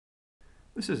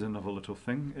This is another little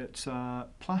thing. It's a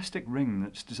plastic ring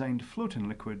that's designed to float in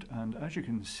liquid, and as you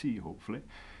can see, hopefully,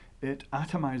 it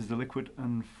atomizes the liquid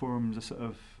and forms a sort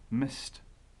of mist.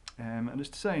 And it's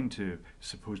designed to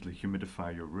supposedly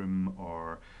humidify your room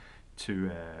or to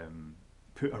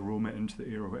put aroma into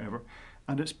the air or whatever.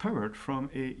 And it's powered from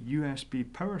a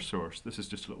USB power source. This is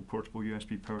just a little portable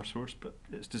USB power source, but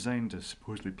it's designed to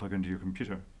supposedly plug into your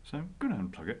computer. So I'm going to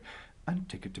unplug it and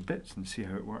take it to bits and see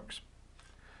how it works.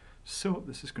 So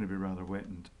this is going to be rather wet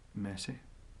and messy.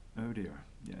 Oh dear,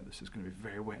 yeah, this is going to be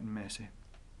very wet and messy.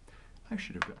 I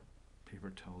should have got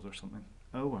paper towels or something.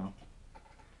 Oh well.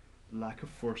 Lack of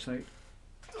foresight.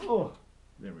 Oh,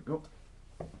 there we go.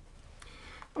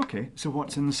 Okay, so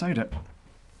what's inside it?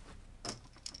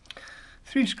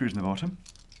 3 screws in the bottom.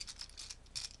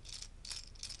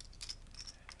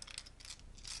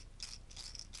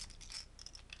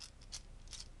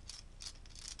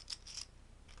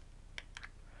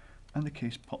 And the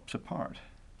case pops apart.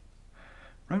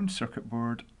 Round circuit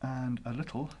board and a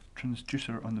little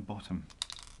transducer on the bottom.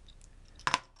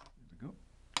 There we go.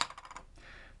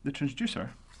 The transducer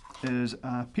is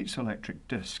a piezoelectric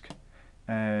disc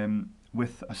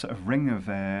with a sort of ring of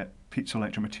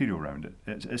piezoelectric material around it.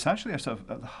 It's actually a sort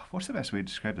of, what's the best way to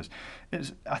describe this?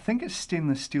 I think it's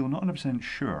stainless steel, not 100%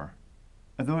 sure.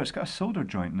 Although it's got a solder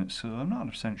joint in it, so I'm not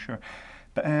 100% sure.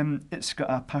 But it's got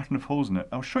a pattern of holes in it.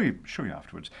 I'll show you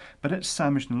afterwards. But it's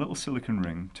sandwiched in a little silicone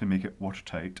ring to make it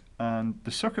watertight. And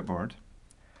the circuit board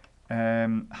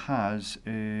has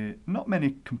not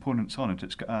many components on it.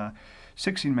 It's got a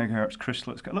 16 megahertz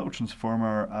crystal. It's got a little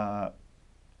transformer,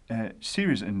 a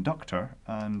series inductor,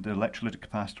 and the electrolytic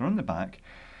capacitor on the back.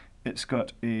 It's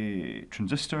got a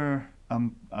transistor, a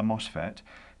MOSFET,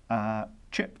 a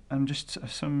chip, and just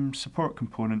some support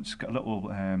components. Got a little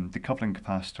decoupling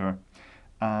capacitor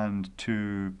and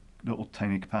 2 little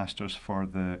tiny capacitors for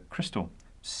the crystal.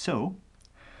 So,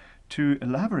 to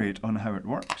elaborate on how it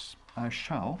works, I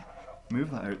shall move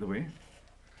that out of the way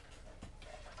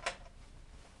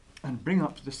and bring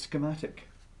up the schematic,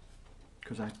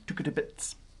 because I took it to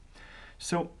bits.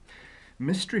 So,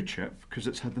 mystery chip, because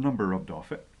it's had the number rubbed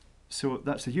off it. So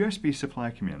that's the USB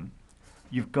supply coming in.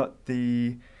 You've got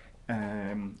the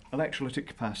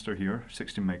electrolytic capacitor here,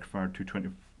 16 microfarad,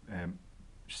 220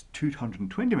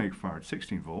 microfarad,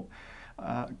 16 volt.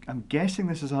 I'm guessing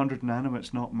this is 100 nano,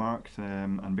 it's not marked,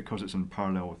 and because it's in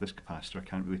parallel with this capacitor, I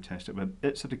can't really test it, but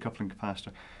it's a decoupling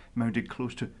capacitor mounted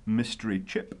close to mystery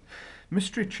chip.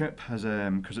 Mystery chip has,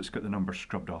 because it's got the number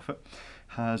scrubbed off it,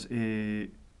 has a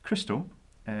crystal,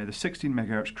 the 16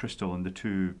 megahertz crystal and the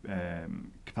 2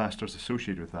 capacitors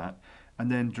associated with that,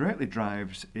 and then directly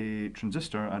drives a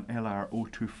transistor, an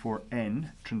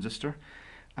LR024N transistor,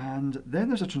 and then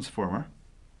there's a transformer,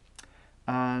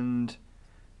 and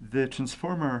the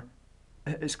transformer,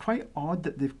 it's quite odd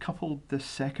that they've coupled the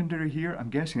secondary here. I'm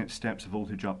guessing it steps the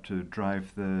voltage up to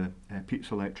drive the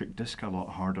piezoelectric disc a lot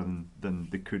harder than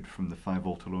they could from the 5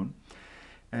 volt alone.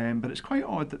 But it's quite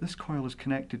odd that this coil is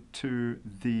connected to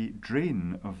the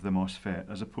drain of the MOSFET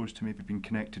as opposed to maybe being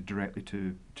connected directly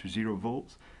to 0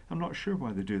 volts. I'm not sure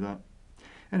why they do that.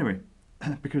 Anyway,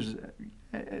 because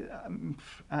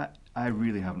I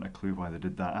really haven't a clue why they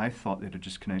did that. I thought they'd have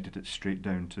just connected it straight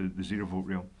down to the 0 volt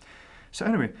rail. So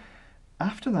anyway,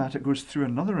 after that it goes through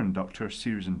another inductor,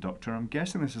 series inductor. I'm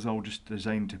guessing this is all just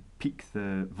designed to peak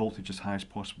the voltage as high as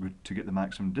possible to get the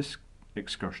maximum disc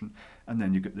excursion, and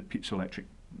then you get the piezoelectric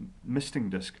misting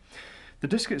disc. The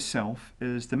disc itself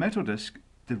is the metal disc,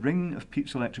 the ring of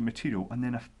piezoelectric material, and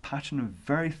then a pattern of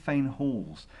very fine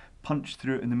holes punched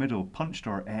through it in the middle, punched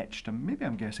or etched, and maybe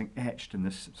I'm guessing etched in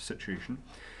this situation.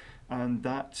 And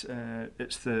that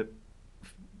it's the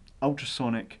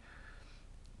ultrasonic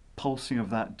pulsing of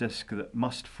that disc that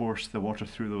must force the water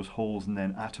through those holes and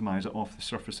then atomize it off the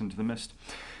surface into the mist.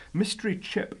 Mystery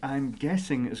chip, I'm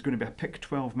guessing, is going to be a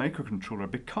PIC12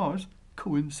 microcontroller because,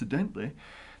 coincidentally,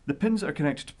 the pins that are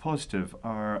connected to positive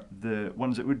are the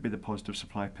ones that would be the positive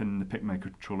supply pin in the PIC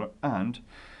microcontroller, and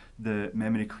the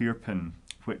memory clear pin,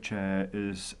 which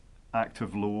is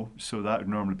active low, so that would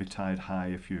normally be tied high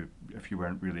if you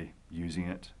weren't really using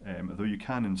it, although you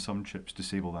can in some chips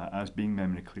disable that as being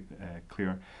memory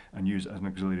clear and use it as an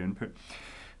auxiliary input.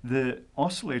 The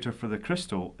oscillator for the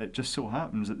crystal, it just so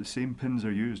happens that the same pins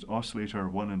are used, oscillator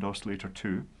 1 and oscillator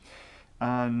 2,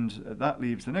 and that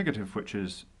leaves the negative, which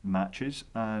is matches,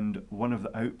 and one of the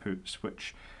outputs,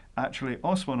 which actually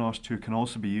OS1, OS2 can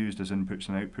also be used as inputs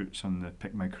and outputs on the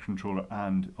PIC microcontroller,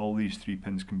 and all these 3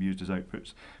 pins can be used as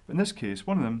outputs. But in this case,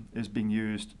 one of them is being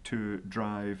used to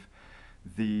drive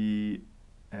the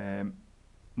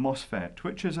MOSFET,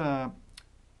 which is a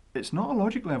it's not a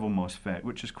logic level MOSFET,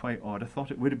 which is quite odd. I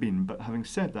thought it would have been, but having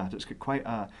said that, it's got quite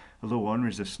a low on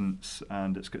resistance,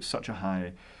 and it's got such a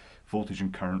high voltage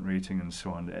and current rating and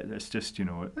so on. It's just, you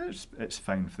know, it's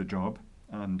fine for the job,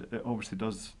 and it obviously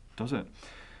does it.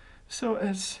 So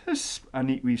it's a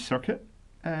neat wee circuit.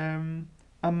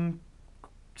 I'm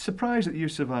surprised at the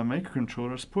use of a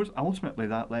microcontroller. I suppose ultimately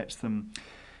that lets them,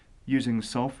 using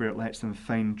software, it lets them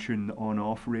fine tune the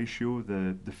on-off ratio,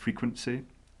 the frequency.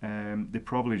 They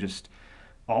probably just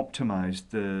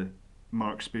optimized the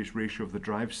mark space ratio of the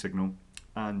drive signal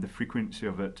and the frequency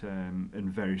of it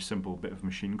in very simple bit of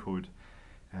machine code,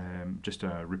 just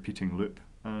a repeating loop,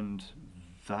 and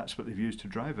that's what they've used to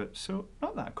drive it. So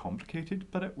not that complicated,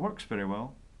 but it works very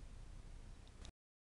well.